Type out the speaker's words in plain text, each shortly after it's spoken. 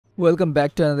Welcome back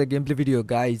to another gameplay video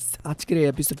guys. আজকের এই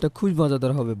এপিসোডটা খুবই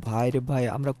মজাদার হবে। ভাই রে ভাই,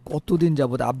 আমরা কতদিন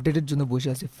যাবত আপডেটের জন্য বসে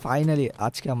আছি। ফাইনালি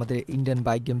আজকে আমাদের ইন্ডিয়ান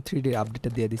বাইক গেম 3Dর আপডেটটা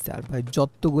দিয়ে দিচ্ছে। আর ভাই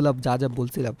যতগুলা যা যা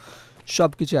বলছিলাম সব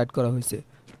কিছু অ্যাড করা হয়েছে।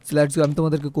 লেটস গো, আমি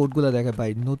তোমাদেরকে কোডগুলো দেখাই।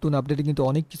 ভাই নতুন আপডেটে কিন্তু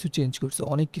অনেক কিছু চেঞ্জ করছে,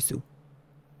 অনেক কিছু।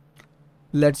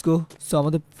 Let's go. সো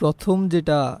আমাদের প্রথম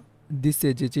যেটা দিচ্ছে,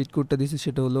 যে চিট কোডটা দিচ্ছে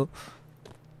সেটা হলো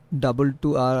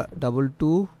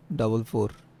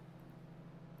 22R2244।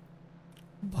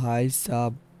 ভাই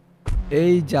সাব,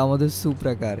 এই যে আমাদের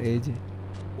সুপ্রাকার, এই যে।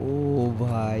 ও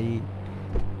ভাই,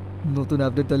 নতুন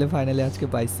আপডেট তাহলে ফাইনালি আজকে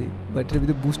পাইছি। বাট এর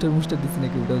ভিতরে বুস্টার মুস্টার দিচ্ছে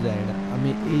নাকি ওটাও জানি না। আমি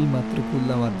এই মাত্র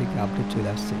খুললাম আর দেখি আপডেট চলে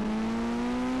আসছে।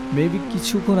 মেবি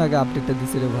কিছুক্ষণ আগে আপডেটটা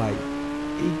দিছে রে ভাই,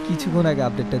 এই কিছুক্ষণ আগে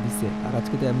আপডেটটা দিছে। আর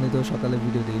আজকে তো এমনি তো সকালে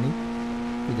ভিডিও দিইনি,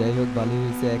 তো যাই হোক ভালোই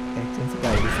হয়েছে, এক চান্স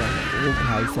পাই দিছে। ও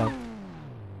ভাই সাব,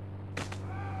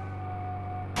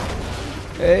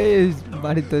 এই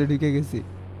বাড়ির তরে ঢুকে গেছি।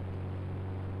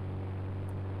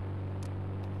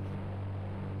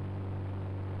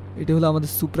 এটা হলো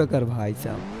আমাদের সুপ্রাকার ভাই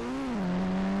sub.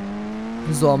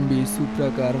 Zombie,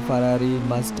 সুপ্রাকার, ফারারি,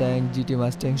 Mustang, GT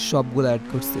Mustang সবগুলো অ্যাড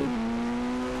করছে।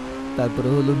 তারপরে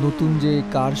হলো নতুন যে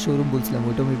কার শোরুম বলছিলাম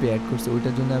ওইটা মেবি অ্যাড করছে।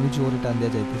 ওইটার জন্য আমি জোরে টান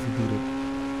দেওয়া যাইতেছি দূরে।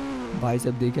 ভাই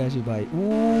সব দেখে আসি ভাই,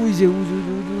 ওই যে ওই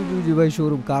যে ভাই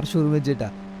শোরুম, কার শোরুমের যেটা।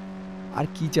 আর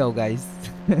কি চাও গাইস?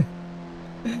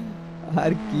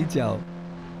 আর কি চাও?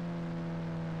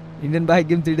 ইন্ডিয়ান বাইক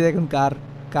গেম 3 এখন কার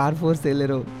কার ফর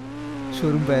সেলেরও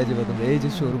শোরুম পেয়ে যাবে তোমরা। এই যে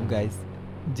শোরুম গাইস,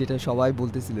 যেটা সবাই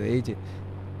বলতেছিল, এই যে।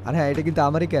 আর হ্যাঁ, এটা কিন্তু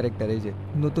আমারই ক্যারেক্টার। এই যে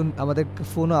নতুন আমাদের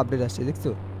ফোনও আপডেট আসছে, দেখছো?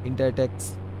 ইন্টারটেক্স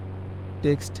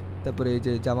টেক্সট। তারপরে এই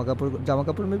যে জামা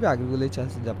কাপড় মেবি আগেগুলোই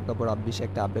আছে, জামা কাপড় বেশি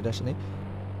একটা আপডেট আসে নাই।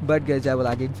 বাট গাইজ যাই বল,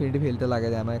 আগে ইনফিনিটি ভেলটা লাগাই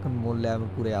দেয় আমার, এখন মরলে আমি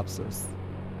পুরো আফসোস।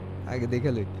 আগে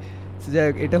দেখে লই। যাই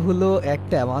হোক, এটা হলো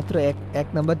একটা মাত্র এক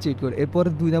নাম্বার চিট কোড। এরপর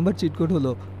 2 নাম্বার চিট কোড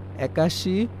হলো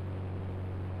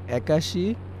 81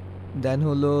 দেন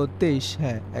হলো 23।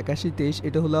 হ্যাঁ 81 23,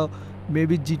 এটা হলো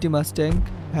মেবি জিটি মাস্ট্যাঙ্ক।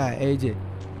 হ্যাঁ এই যে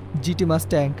জিটি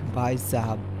মাস্ট্যাঙ্ক ভাই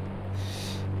সাহাব।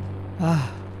 আহ,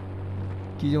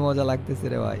 কি যে মজা লাগতেছে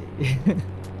রে ভাই।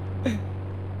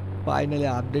 ফাইনালি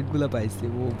আপডেটগুলো পাইছি।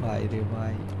 ও ভাই রে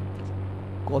ভাই,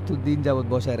 কতদিন যাবত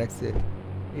বসায় রাখছে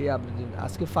এই আপডেট।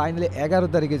 আজকে ফাইনালি 11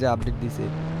 তারিখে যে আপডেট দিছে।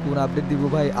 কোন আপডেট দিব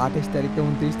ভাই? 28 তারিখে,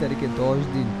 29 তারিখে, 10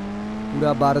 দিন,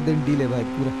 পুরা 12 দিন ডিলে ভাই।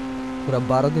 পুরা পুরা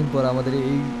 12 দিন পর আমাদের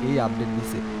এই আপডেট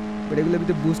দিছে। বাট এগুলোর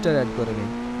ভিতরে বুস্টার অ্যাড করে নেই।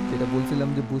 যেটা বলছিলাম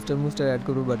যে বুস্টার অ্যাড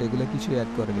করবো, বাট এগুলো কিছুই অ্যাড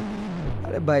করে নেই।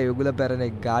 আরে ভাই ওগুলো প্যারা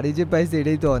নেই, গাড়ি যে পাইছে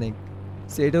এটাই তো অনেক।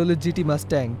 সেটা হলো জিটি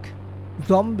মাস্ট্যাঙ্ক।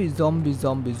 জম্বি জম্বি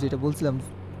জম্বি যেটা বলছিলাম,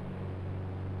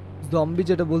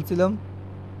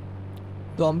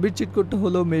 জম্বির চিট কোডটা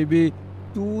হলো মেবি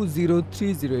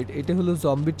 20308। এটা হলো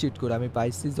জম্বির চিট কোড। আমি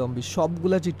পাইছি জম্বি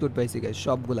সবগুলা চিট কোড পাইছি গাইস,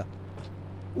 সবগুলা।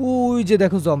 ওই যে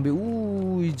দেখো জম্বি,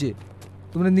 ওই যে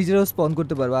তোমরা নিজেরাও স্পন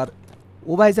করতে পারবে। আর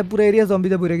ও ভাই সাহেব, পুরো এরিয়া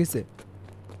জম্বিতে ভরে গেছে।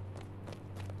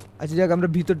 আচ্ছা যাক, আমরা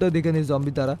ভিতরটাও দেখে নিই।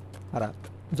 জম্বি তারা হারা,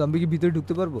 জম্বি কি ভিতরে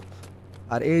ঢুকতে পারবো?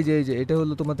 আর এই যে এটা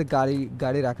হলো তোমাদের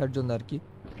গাড়ি রাখার জন্য আর কি।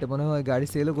 এটা মনে হয় গাড়ি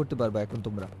সেলও করতে পারবে এখন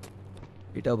তোমরা।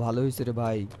 এটাও ভালো হয়েছে রে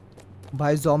ভাই।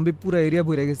 ভাই জম্বি পুরো এরিয়া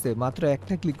ভরে গেছে, মাত্র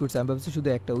একটা ক্লিক করছে। আমি ভাবছি শুধু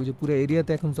একটা, ওই যে পুরো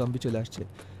এরিয়াতে এখন জম্বি চলে আসছে।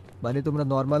 মানে তোমরা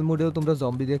নর্মাল মোডেও তোমরা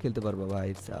জম্বি দিয়ে খেলতে পারবে ভাই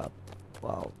সাব।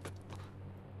 ওয়াও,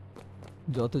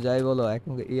 যত যাই বলো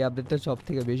এখন এই আপডেটটা সব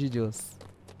থেকে বেশি জোস।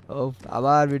 ও,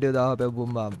 আবার ভিডিও দেওয়া হবে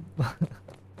বুম বাম।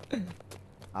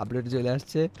 আপডেট চলে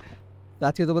আসছে। তো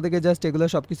আজকে তোমাদেরকে জাস্ট এগুলো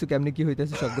সবকিছু কেমনি কি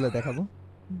হইতেছে সবগুলো দেখাবো,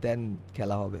 দেন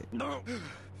খেলা হবে।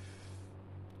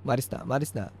 মারিস না,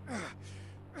 মারিস না।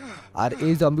 আর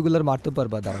এই জম্বিগুলোর মারতে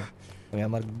পারবা, দাঁড়াও আমি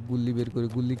আমার গুল্লি বের করি।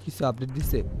 গুল্লি কিছু আপডেট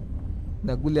দিছে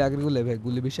না? গুলি আগের গুলি ভাই,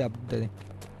 গুলি বেশি আপডেট দেয়।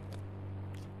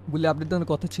 গুলি আপডেট দেওয়ার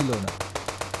কথা ছিল না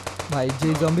ভাই, যে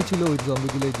জম্বি ছিল ওই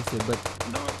জম্বিগুলোই দিছে। বাট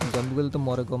জম্বিগুলো তো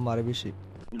মরে কম, মারে বেশি।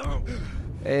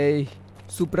 এই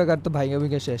সুপ্রাকার তো ভাইঙ্গা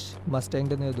ভিঙ্গা শেষ।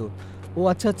 মাস্ট্যাংটা নিয়ে দৌড়। ও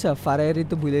আচ্ছা আচ্ছা, ফারারি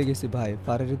তো ভুলে গেছি ভাই,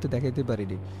 ফারারি তো দেখাইতে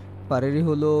পারিনি। ফারারি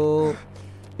হলো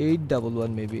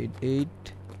 811 মেবি,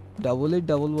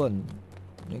 8811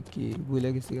 নাকি, ভুলে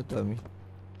গেছি তো আমি।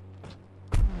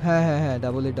 হ্যাঁ হ্যাঁ হ্যাঁ,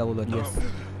 8811, ইয়েস।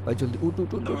 ভাই জলদি উঠ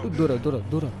উঠ উঠ উঠ, দৌড়া দৌড়া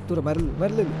দৌড়া দৌড়া,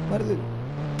 মারলে।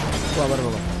 ও আবার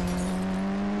বাবা,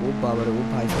 ও বাবা রে, ও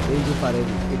ভাই সাহেব, এই যে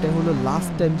ফারারি, এটা হলো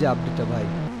লাস্ট টাইম যে আপডেটটা ভাই।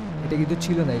 এটা কিন্তু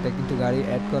ছিল না, এটা কিন্তু গাড়ি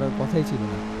অ্যাড করার কথাই ছিল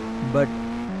না। বাট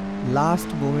লাস্ট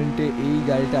মোমেন্টে এই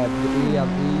গাড়িটা এই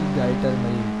গাড়িটার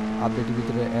মানে আপডেটের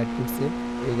ভিতরে অ্যাড করছে।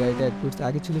 এই গাড়িটা অ্যাড করছে।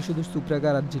 আগে ছিল শুধু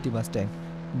সুপ্রাকার আর জিটি মাস্ট্যাং,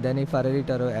 দেন এই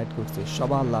ফারারিটারও অ্যাড করছে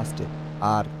সবার লাস্টে।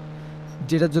 আর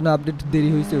যেটার জন্য আপডেট দেরি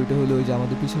হয়েছে ওইটা হলো ওই যে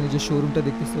আমাদের পিছনে যে শোরুমটা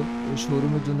দেখতেছো, ওই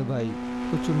শোরুমের জন্য ভাই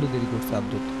প্রচণ্ড দেরি করছে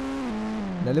আপডেট।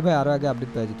 নাহলে ভাই আরও আগে আপডেট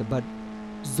পাওয়া যেত। বাট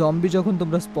জম্বি যখন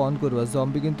তোমরা স্পন করবা,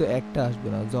 জম্বি কিন্তু একটা আসবে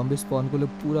না, জম্বি স্পন করলে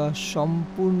পুরা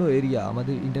সম্পূর্ণ এরিয়া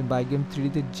আমাদের ইন্ডিয়ান বাইক গেম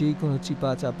 3D যে কোনো চিপা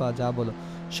চাপা যা বলো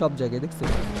সব জায়গায় দেখছো,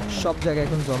 সব জায়গায়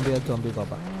এখন জম্বি আর জম্বি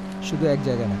পাবা, শুধু এক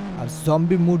জায়গায় না। আর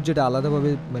জম্বি মুড যেটা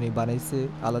আলাদাভাবে মানে বানাইছে,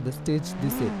 আলাদা স্টেজ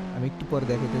দিছে, আমি একটু পরে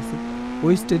দেখাইতেছি,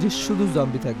 ওই স্টেজে শুধু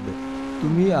জম্বি থাকবে,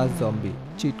 তুমি আর zombie,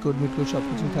 cheat code meet code সব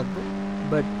কিছুই থাকবে,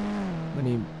 বাট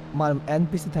মানে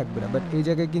এনপিসি থাকবে না। বাট এই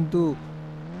জায়গায় কিন্তু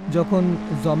যখন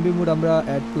জম্বি মুড আমরা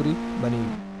অ্যাড করি, মানে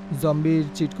জম্বির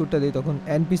চিট কোডটা দিই, তখন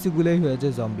এনপিসি গুলোই হয়ে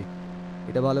যায় জম্বি।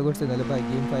 এটা ভালো করছে, নাহলে ভাই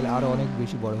গেম ফাইল আরো অনেক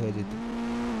বেশি বড় হয়ে যেত।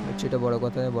 সেটা বড়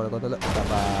কথা নয়, বড় কথা হলো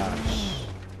বাবাস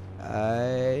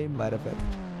এই মারা ফেল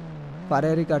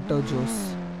পারারি কার্ডটাও জোস।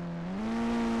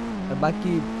 আর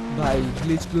বাকি ভাই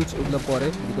গ্লিচ গ্লুচ ওগুলো পরে,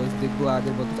 বিকজ দেখবো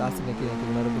আগের মতো আছে নাকি,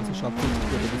 ওনারা বলছে সব ফিক্সড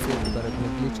করে দিচ্ছে, এবার কোনো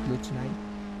গ্লিচ গ্লুচ নাই,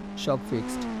 সব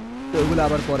ফিক্সড। তো ওগুলো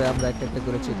আবার পরে আমরা একটা একটা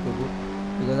করে চেক করবো,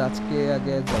 বিকজ আজকে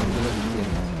আগে জম্বিগুলো দিয়ে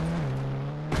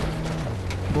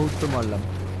বহুত তো মারলাম।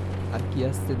 আর কি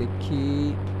আসছে দেখি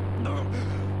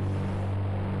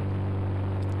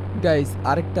গাইস,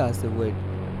 আরেকটা আছে, ওয়েট,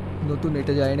 নতুন,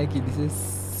 এটা জানি না কি দিছে,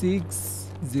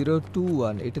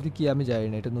 6021, এটাতে কি আমি জানি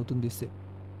না, এটা নতুন দিছে।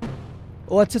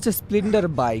 ও আচ্ছা আচ্ছা, স্প্লেন্ডার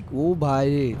বাইক, ও ভাই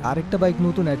আরেকটা বাইক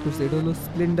নতুন অ্যাড করছে, এটা হলো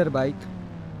স্প্লেন্ডার বাইক,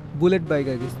 বুলেট বাইক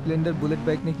আর কি, স্প্লেন্ডার বুলেট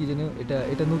বাইক না কি জানি, এটা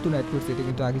এটা নতুন অ্যাড করছে, এটা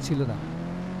কিন্তু আগে ছিল না।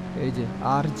 এই যে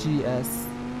RGS,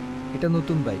 এটা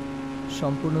নতুন বাইক,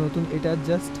 সম্পূর্ণ নতুন, এটা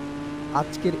জাস্ট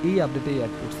আজকের এই আপডেটেই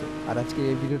অ্যাড করছে। আর আজকে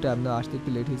এই ভিডিওটা আমরা আসতে একটু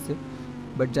লেট হয়েছে,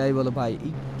 বাট যাই বলো ভাই,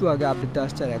 একটু আগে আপডেটটা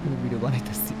আসছে আর এখন ভিডিও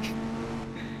বানাইতেছি।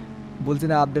 বলছি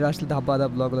না আপডেট আসলে ধাপ্পা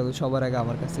ধাপ ব্লগ লাগবে, সবার আগে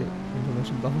আমার কাছে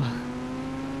ইনফরমেশন পাবা।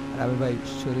 আর আমি ভাই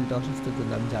শরীরটা অসুস্থর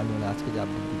জন্য আমি জানিও না আজকে যে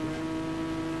আপডেট দিবে,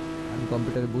 আমি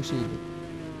কম্পিউটারে বসেই দিই।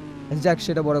 যাক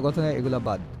সেটা বড় কথা নয়, এগুলা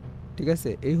বাদ, ঠিক আছে।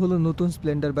 এই হলো নতুন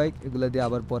স্প্লেন্ডার বাইক, এগুলা দিয়ে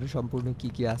আবার পরে সম্পূর্ণ কি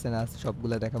কি আছে না আছে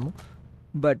সবগুলা দেখাবো।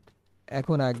 বাট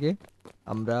এখন আগে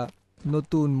আমরা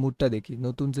নতুন মুডটা দেখি,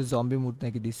 নতুন যে জম্বি মুড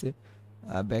নাকি দিছে,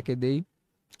 ব্যাকে দেই,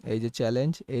 এই যে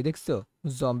চ্যালেঞ্জ, এই দেখছো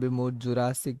zombie mood,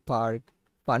 Jurassic park,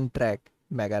 fun track,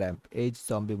 mega ramp, এই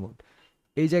জম্বি মুড।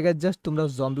 এই জায়গায় জাস্ট তোমরা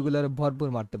জম্বিগুলার ভরপুর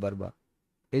মারতে পারবা,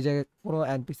 এই জায়গায় কোনো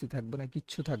এনপিসি থাকবে না,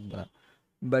 কিচ্ছু থাকবে না,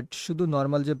 বাট শুধু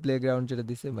নর্মাল যে প্লেগ্রাউন্ড যেটা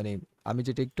দিছে, মানে আমি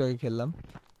যেটা একটু আগে খেললাম।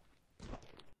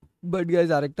 বাট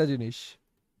গাইজ আরেকটা জিনিস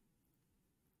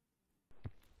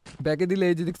ব্যাকে দিলে,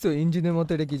 এই যে দেখছো ইঞ্জিনের মতো,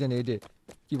 এটা কি জানি, এই যে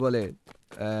কি বলে,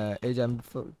 এই যে আমি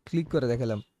ক্লিক করে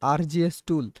দেখালাম RGS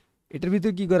টুল, এটার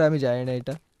ভিতরে কি করে আমি জানি না,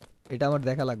 এটা এটা আমার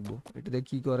দেখা লাগবো, এটাতে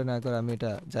কি করে না করে আমি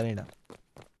এটা জানি না।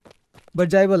 বাট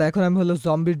যাই বলো, এখন আমি হলো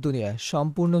জম্বির দুনিয়া,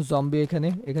 সম্পূর্ণ জম্বি, এখানে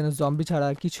এখানে জম্বি ছাড়া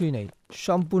আর কিছুই নাই,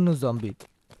 সম্পূর্ণ জম্বি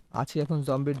আছি এখন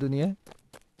জম্বির দুনিয়ায়,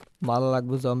 মালা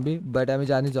লাগবো জম্বি, বাট আমি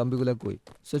জানি জম্বিগুলো কই।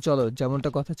 সো চলো, যেমনটা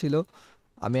কথা ছিল,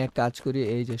 আমি এক কাজ করি,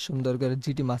 এই যে সুন্দর করে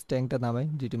জিটি মাস্ট্যাংটা নামাই,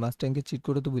 জিটি মাস্ট্যাংকে চিট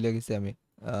করে তো ভুলে গেছি আমি,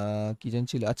 কি যেন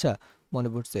ছিল, আচ্ছা মনে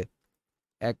পড়ছে,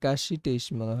 8123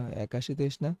 মনে হয়,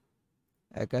 8123 না,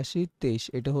 8123,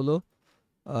 এটা হলো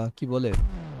কি বলে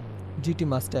জিটি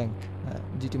মাস্ট্যাং, হ্যাঁ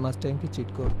GT মাস্ট্যাংকে cheat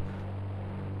code.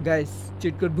 Guys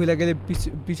cheat code ভুলে গেলে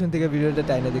পিছন থেকে ভিডিওটা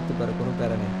টাইনা দেখতে পারো, কোনো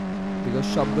প্যারা নেই, বিকজ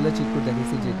সবগুলো চিট কোড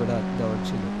দেখেছি যে কটা দেওয়ার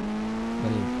ছিল,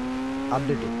 মানে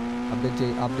আপডেটে,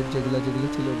 আপডেট যেগুলো যেগুলো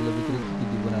ছিল ওগুলোর ভিতরে কী কী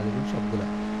দিব না দেবো সবগুলো,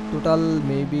 টোটাল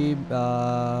মেবি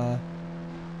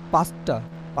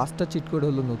পাঁচটা চিট কোড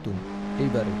হলো নতুন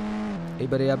এইবারে, এই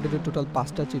আপডেটে টোটাল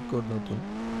 5টা চিট কোড নতুন,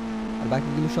 আর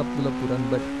বাকিগুলো সবগুলো পুরান।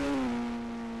 বাট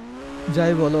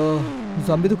যাই বলো,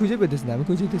 জম্বি তো খুঁজে পেতেছি না, আমি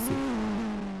খুঁজে পেতেছি,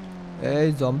 এই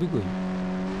জম্বি কই,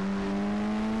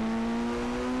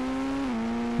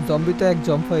 জম্বি তো এক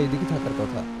জম্পা এদিকে থাকার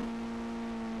কথা,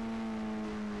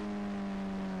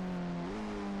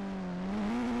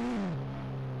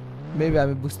 মেবি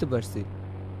আমি বুঝতে পারছি,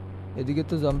 এদিকে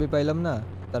তো জম্বি পাইলাম না,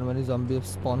 তার মানে জম্বি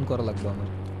স্পন করা লাগবে আমার,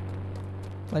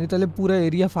 মানে তাহলে পুরো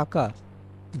এরিয়া ফাঁকা।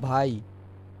 ভাই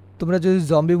তোমরা যদি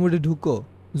জম্বি মোডে ঢুকো,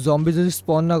 জম্বি যদি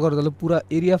স্পন না করো, তাহলে পুরো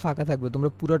এরিয়া ফাঁকা থাকবে, তোমরা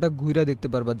পুরাটা ঘুরে দেখতে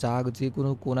পারবা, যা যে কোনো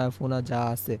কোনায় ফোনা যা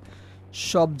আছে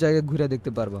সব জায়গায় ঘুরে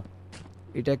দেখতে পারবা,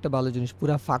 এটা একটা ভালো জিনিস,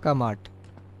 পুরা ফাঁকা মাঠ,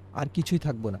 আর কিছুই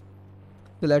থাকবো না।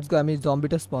 তো লেটস গো, আমি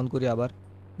জম্বিটা স্পন করি আবার,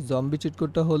 জম্বি চিট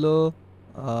কোডটা হলো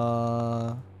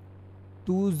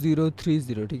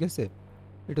 2030, ঠিক আছে,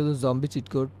 এটা তো জম্বি চিট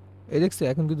কোড, এই দেখছে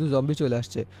এখন কিন্তু জম্বি চলে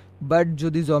আসছে, বাট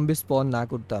যদি জম্বি স্পন না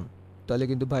করতাম তাহলে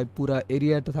কিন্তু ভাই পুরা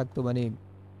এরিয়াটা থাকতো, মানে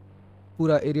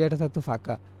পুরা এরিয়াটা থাকতো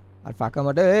ফাঁকা, আর ফাঁকা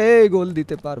মাঠে এই গোল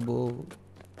দিতে পারবো।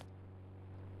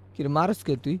 কি রে মারস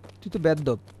কে তুই, তুই তো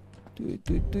বেদ্যপ, তুই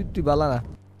তুই তুই তুই বালা না,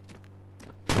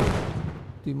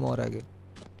 তুই মর আগে,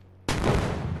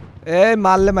 এই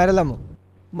মারলে মারলাম,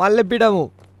 মারলে পিটামো,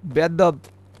 বেদ্যপ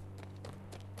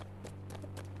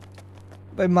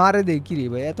ভাই, মারে দে, কি রে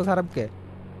ভাই এত খারাপ কে,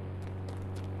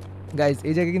 গাইস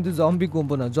এই জায়গায় কিন্তু জম্বি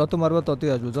কমবো না, যত মারবা ততই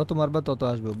আসবো, যত মারবা তত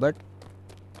আসবো, বাট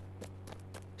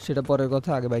সেটা পরের কথা,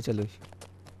 আগে বাই চালুই।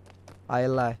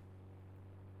 আয়াল্লাহ,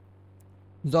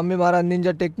 জম্বি মারার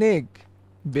নিনজা টেকনিক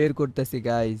বের করতেছি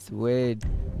গাইস, ওয়েট,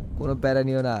 কোনো প্যারা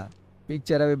নিও না,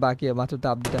 পিকচার আমি বাকি মাত্র তো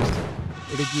আপডেট আসছে।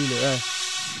 এটা কি হলো?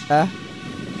 হ্যাঁ,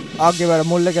 ওকে এবার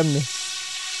মরলে কেমনি?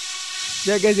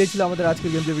 যাই গাইস, এই ছিল আমাদের আজকের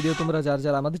গেমপ্লে ভিডিও। তোমরা যার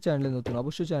যারা আমাদের চ্যানেলে নতুন,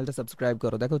 অবশ্যই চ্যানেলটা সাবস্ক্রাইব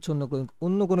করো। দেখা হচ্ছে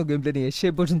অন্য কোনো গেমপ্লে নিয়ে। সে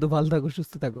পর্যন্ত ভালো থাকো,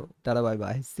 সুস্থ থাকো, tata, bye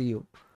bye, C you.